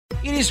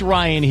It is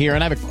Ryan here,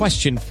 and I have a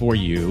question for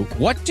you.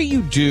 What do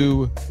you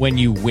do when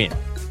you win?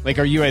 Like,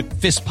 are you a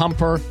fist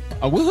pumper,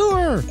 a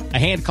woohooer, a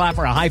hand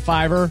clapper, a high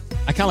fiver?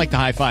 I kind of like the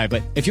high five,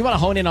 but if you want to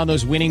hone in on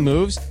those winning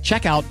moves,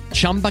 check out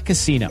Chumba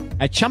Casino.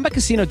 At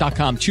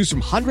ChumbaCasino.com, choose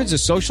from hundreds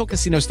of social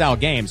casino-style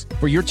games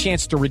for your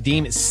chance to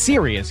redeem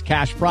serious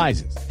cash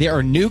prizes. There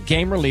are new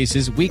game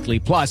releases weekly,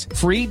 plus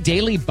free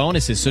daily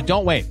bonuses. So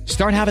don't wait.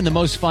 Start having the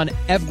most fun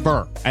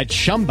ever at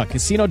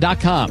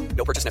ChumbaCasino.com.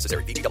 No purchase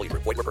necessary. VGW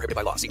Group. Void where prohibited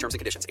by law. See terms and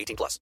conditions.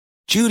 18+.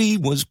 Judy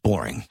was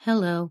boring.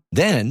 Hello.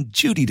 Then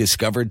Judy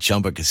discovered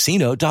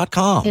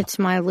ChumbaCasino.com. It's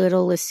my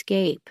little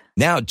escape.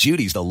 Now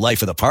Judy's the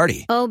life of the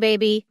party. Oh,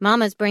 baby,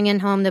 mama's bringing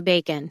home the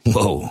bacon.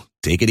 Whoa,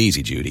 take it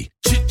easy, Judy.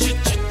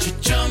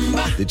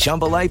 The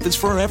Chumba life is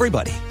for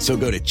everybody. So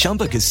go to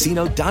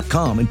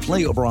ChumbaCasino.com and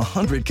play over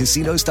 100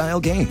 casino-style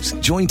games.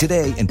 Join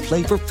today and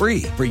play for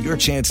free for your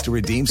chance to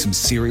redeem some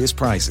serious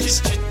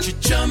prizes.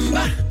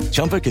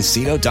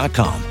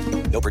 ChumbaCasino.com.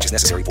 No purchase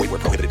necessary. Void where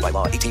prohibited by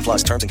law.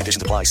 18+. Terms and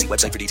conditions apply. See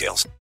website for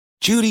details.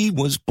 Judy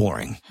was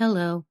boring.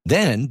 Hello.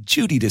 Then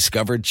Judy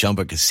discovered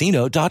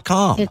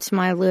ChumbaCasino.com. It's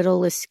my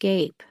little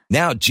escape.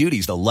 Now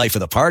Judy's the life of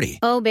the party.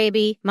 Oh,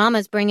 baby,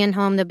 mama's bringing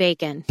home the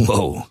bacon.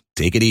 Whoa,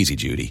 take it easy,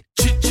 Judy.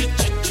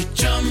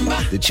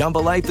 The Chumba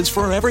life is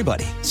for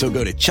everybody. So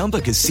go to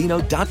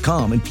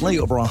ChumbaCasino.com and play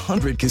over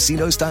 100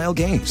 casino-style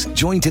games.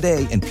 Join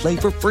today and play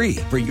for free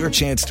for your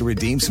chance to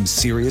redeem some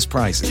serious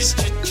prizes.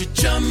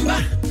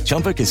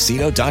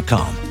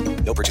 ChumbaCasino.com.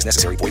 No purchase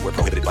necessary. Void where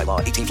prohibited by law.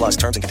 18+.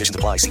 Terms and conditions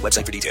apply. See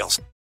website for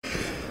details.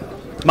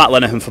 Matt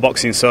Lenehan for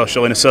Boxing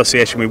Social in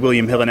association with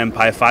William Hill and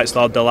Empire Fight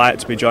Store.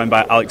 Delighted to be joined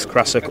by Alex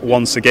Krassyuk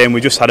once again. We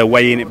just had a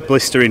weigh-in at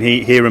blistering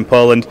heat here in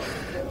Poland.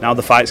 Now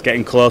the fight's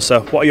getting closer.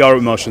 What are your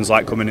emotions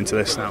like coming into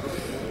this now?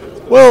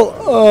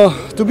 Well,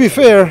 to be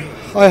fair,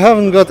 I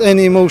haven't got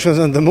any emotions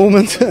at the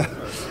moment.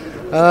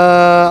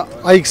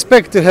 I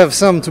expect to have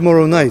some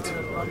tomorrow night.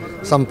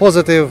 Some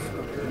positive,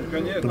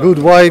 good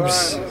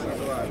vibes.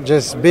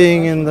 Just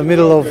being in the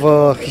middle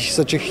of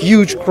such a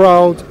huge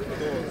crowd,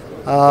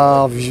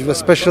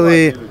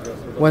 especially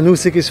when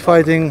Usyk is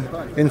fighting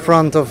in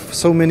front of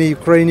so many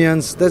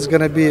Ukrainians, that's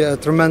going to be a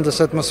tremendous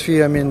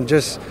atmosphere. I mean,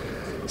 just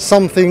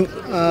something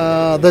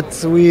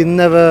that we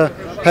never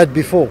had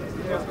before.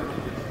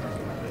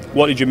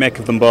 What did you make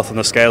of them both on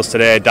the scales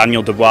today?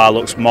 Daniel Dubois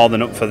looks more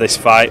than up for this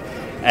fight.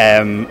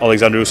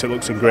 Alexander Usyk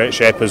looks in great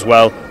shape as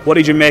well. What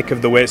did you make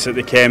of the weights that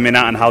they came in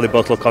at and how they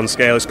both look on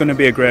scale? It's going to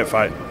be a great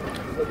fight.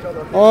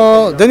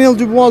 Daniel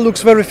Dubois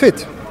looks very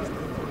fit.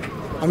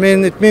 I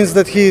mean, it means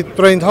that he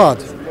trained hard.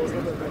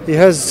 He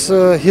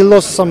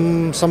lost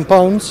some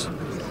pounds,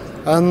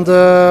 and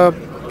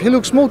he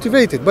looks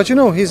motivated. But you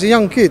know, he's a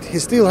young kid. He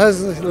still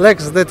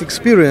lacks that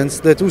experience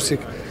that Usyk.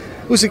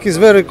 Usyk is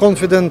very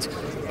confident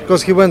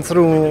because he went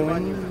through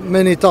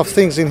many tough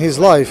things in his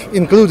life,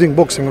 including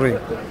boxing ring.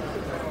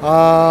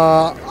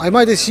 I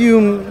might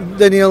assume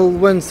Daniel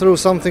went through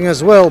something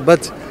as well,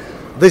 but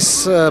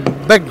this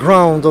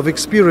background of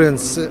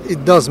experience,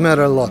 it does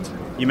matter a lot.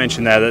 You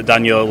mentioned there that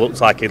Daniel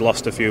looks like he'd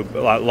lost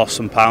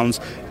some pounds.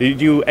 Did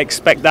you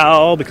expect that at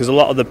all? Because a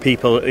lot of the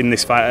people in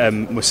this fight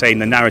were saying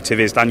the narrative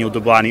is Daniel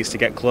Dubois needs to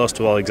get close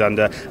to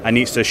Alexander and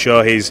needs to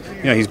show his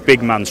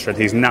big man strength,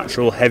 his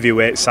natural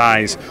heavyweight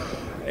size.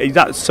 Did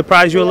that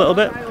surprise you a little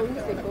bit?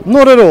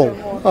 Not at all.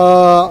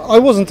 I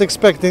wasn't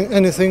expecting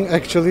anything,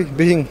 actually,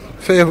 being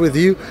fair with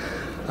you.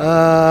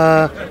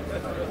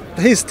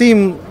 His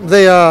team,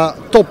 they are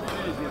top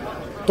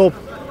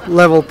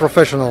level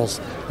professionals.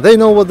 They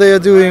know what they are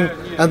doing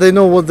and they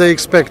know what they're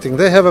expecting.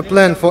 They have a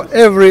plan for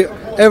every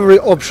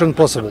option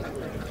possible.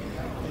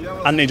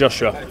 Anthony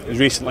Joshua has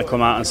recently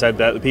come out and said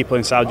that the people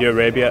in Saudi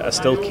Arabia are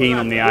still keen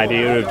on the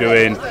idea of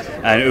doing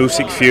an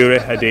Usyk Fury,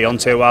 a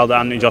Deontay Wilder,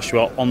 Anthony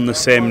Joshua on the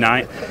same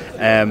night.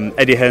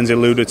 Eddie Hearn's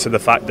alluded to the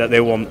fact that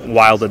they want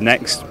Wilder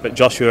next, but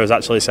Joshua has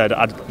actually said,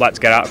 I'd like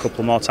to get out a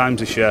couple more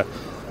times this year.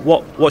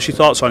 What's your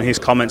thoughts on his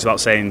comments about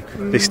saying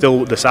the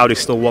Saudis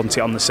still want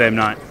it on the same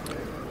night?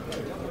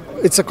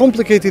 It's a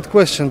complicated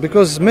question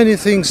because many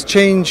things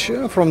change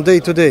from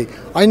day to day.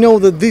 I know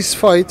that this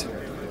fight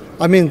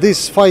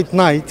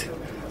night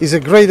is a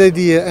great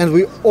idea and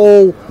we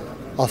all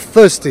are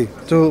thirsty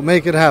to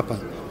make it happen.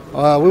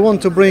 We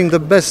want to bring the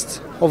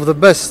best of the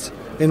best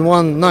in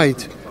one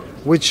night,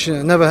 which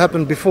never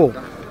happened before.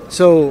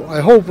 So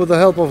I hope with the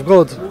help of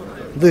God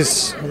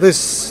this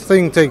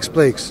thing takes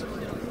place.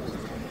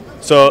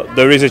 So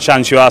there is a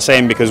chance, you are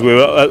saying, because we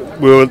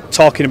were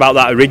talking about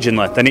that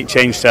originally, then it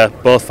changed to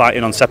both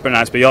fighting on separate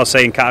nights, but you're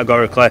saying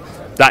categorically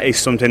that is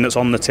something that's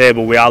on the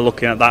table. We are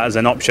looking at that as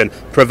an option,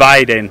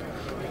 providing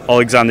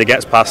Alexander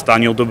gets past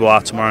Daniel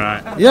Dubois tomorrow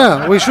night.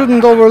 Yeah, we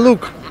shouldn't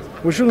overlook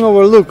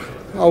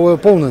our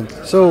opponent.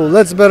 So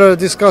let's better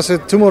discuss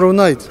it tomorrow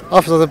night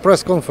after the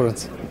press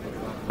conference.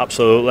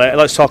 Absolutely.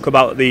 Let's talk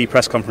about the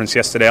press conference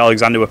yesterday.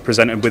 Alexander was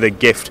presented with a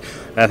gift.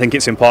 I think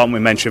it's important we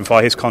mention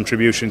for his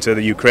contribution to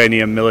the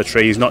Ukrainian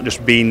military. He's not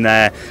just been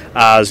there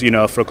as,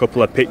 for a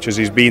couple of pictures.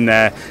 He's been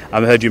there,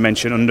 I've heard you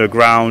mention,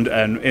 underground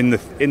and in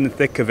the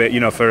thick of it,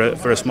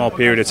 for a small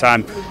period of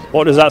time.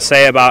 What does that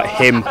say about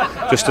him,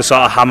 just to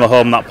sort of hammer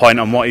home that point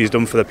on what he's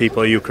done for the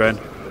people of Ukraine?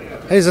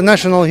 He's a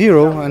national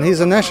hero, and he's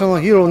a national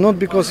hero not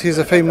because he's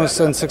a famous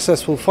and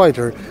successful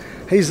fighter.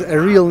 He's a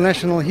real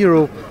national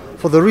hero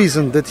for the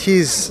reason that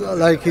he's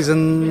a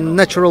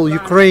natural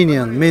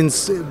Ukrainian,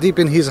 means deep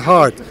in his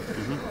heart.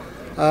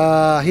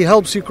 He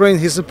helps Ukraine,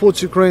 he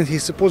supports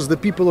the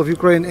people of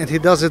Ukraine, and he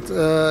does it.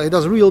 He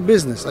does real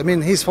business. I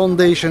mean, his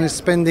foundation is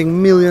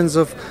spending millions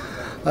of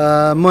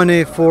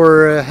money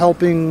for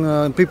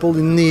helping people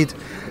in need.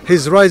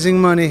 He's raising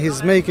money,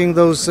 he's making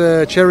those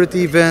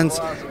charity events.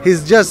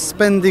 He's just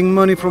spending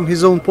money from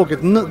his own pocket.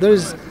 There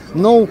is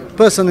no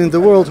person in the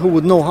world who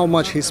would know how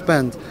much he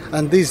spent.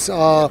 And these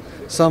are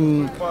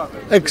some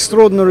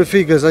extraordinary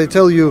figures. I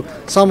tell you,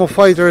 some of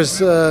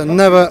fighters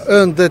never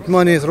earned that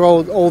money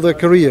throughout all their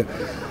career.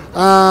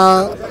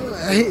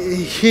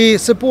 He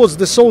supports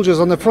the soldiers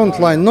on the front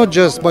line, not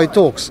just by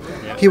talks.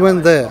 He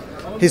went there.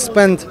 He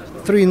spent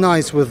 3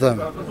 nights with them,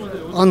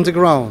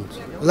 underground,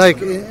 like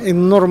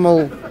in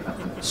normal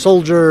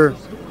soldier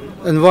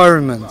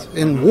environment,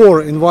 in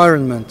war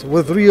environment,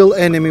 with real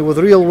enemy, with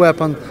real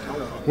weapon,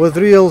 with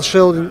real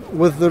shield,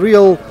 with the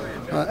real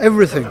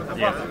everything.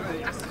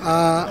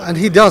 And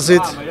he does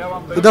it.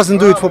 He doesn't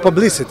do it for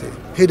publicity.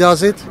 He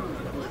does it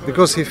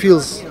because he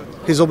feels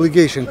his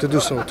obligation to do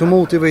so, to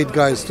motivate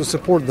guys, to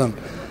support them.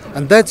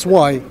 And that's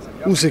why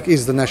Usyk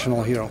is the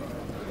national hero.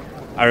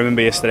 I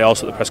remember yesterday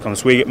also at the press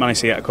conference, we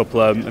managed to get a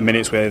couple of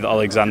minutes with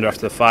Alexander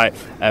after the fight.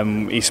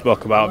 He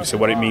spoke about obviously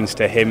what it means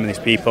to him and his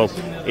people.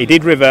 He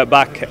did revert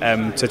back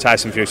to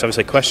Tyson Fury, so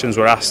obviously questions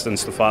were asked and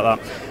stuff like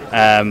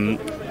that.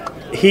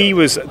 He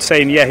was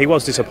saying, he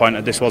was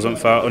disappointed this wasn't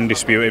for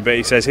Undisputed, but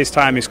he says his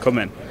time is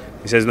coming.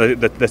 He says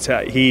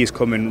that he is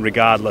coming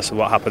regardless of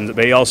what happens.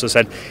 But he also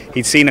said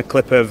he'd seen a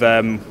clip of,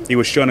 he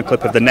was shown a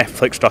clip of the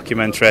Netflix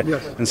documentary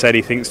and said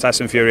he thinks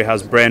Tyson Fury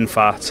has brain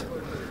fat.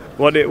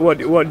 What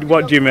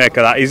do you make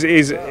of that?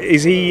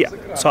 Is he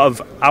sort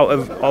of out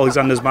of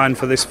Alexander's mind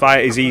for this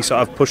fight? Is he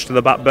sort of pushed to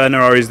the back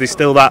burner, or is there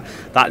still that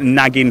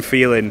nagging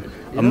feeling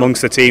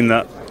amongst the team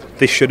that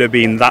this should have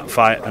been that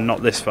fight and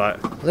not this fight?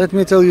 Let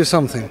me tell you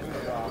something.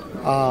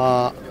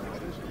 I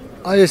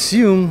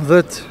assume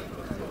that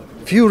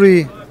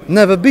Fury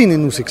never been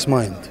in Usyk's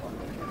mind.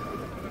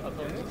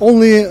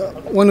 Only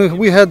when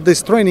we had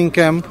this training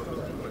camp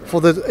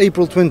for the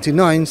April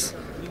 29th,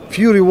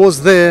 Fury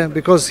was there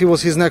because he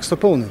was his next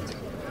opponent.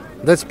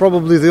 That's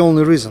probably the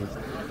only reason.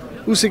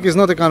 Usyk is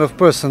not the kind of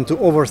person to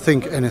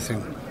overthink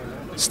anything.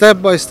 Step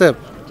by step,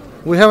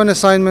 we have an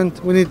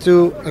assignment, we need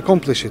to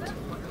accomplish it.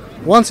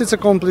 Once it's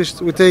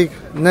accomplished, we take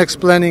next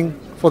planning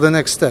for the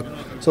next step.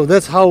 So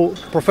that's how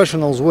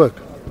professionals work.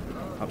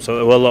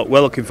 Absolutely. Well, look, we're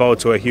looking forward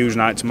to a huge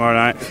night tomorrow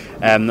night,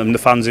 and the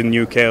fans in the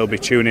UK will be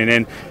tuning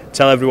in.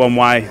 Tell everyone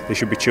why they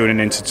should be tuning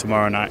in to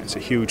tomorrow night. It's a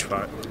huge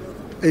fight.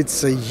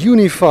 It's a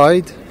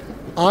unified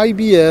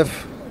IBF,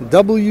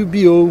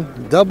 WBO,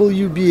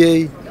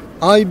 WBA,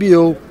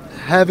 IBO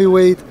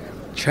heavyweight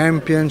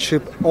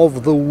championship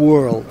of the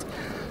world.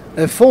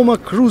 A former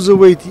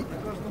cruiserweight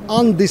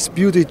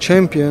undisputed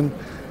champion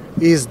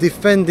is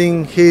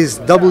defending his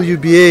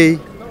WBA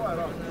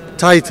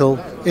title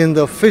in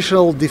the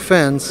official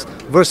defense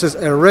versus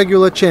a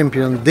regular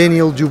champion,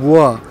 Daniel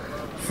Dubois,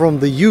 from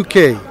the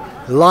UK,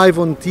 live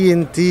on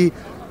TNT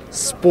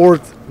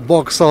Sport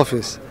box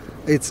office.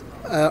 It's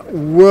a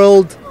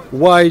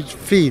worldwide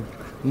feed.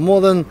 More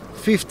than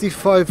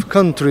 55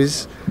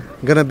 countries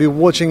gonna be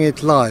watching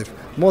it live.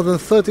 More than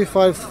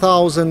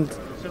 35,000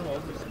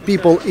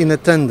 people in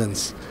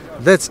attendance.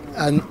 That's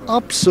an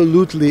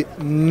absolutely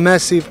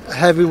massive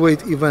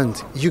heavyweight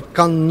event. You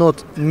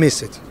cannot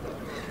miss it.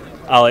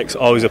 Alex,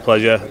 always a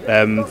pleasure.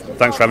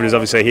 Thanks for having us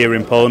obviously here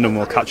in Poland, and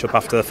we'll catch up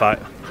after the fight.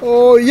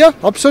 Oh yeah,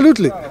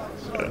 absolutely.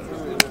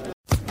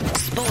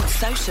 Sports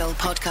Social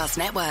Podcast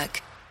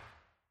Network.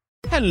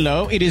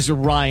 Hello, it is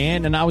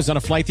Ryan, and I was on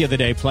a flight the other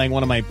day playing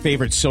one of my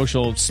favorite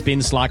social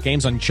spin slot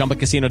games on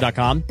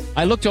ChumbaCasino.com.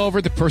 I looked over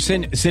at the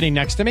person sitting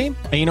next to me,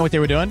 and you know what they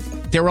were doing?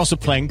 They were also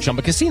playing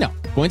Chumba Casino.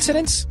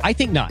 Coincidence? I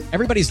think not.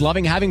 Everybody's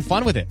loving having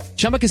fun with it.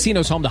 Chumba Casino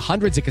is home to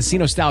hundreds of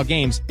casino-style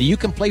games that you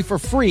can play for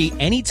free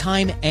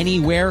anytime,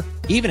 anywhere,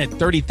 even at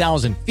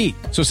 30,000 feet.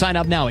 So sign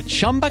up now at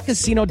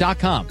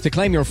ChumbaCasino.com to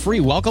claim your free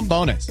welcome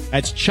bonus.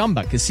 That's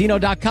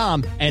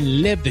ChumbaCasino.com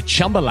and live the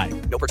Chumba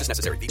life. No purchase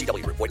necessary.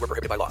 VGW. Void where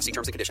prohibited by law. See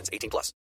terms and conditions. 18+.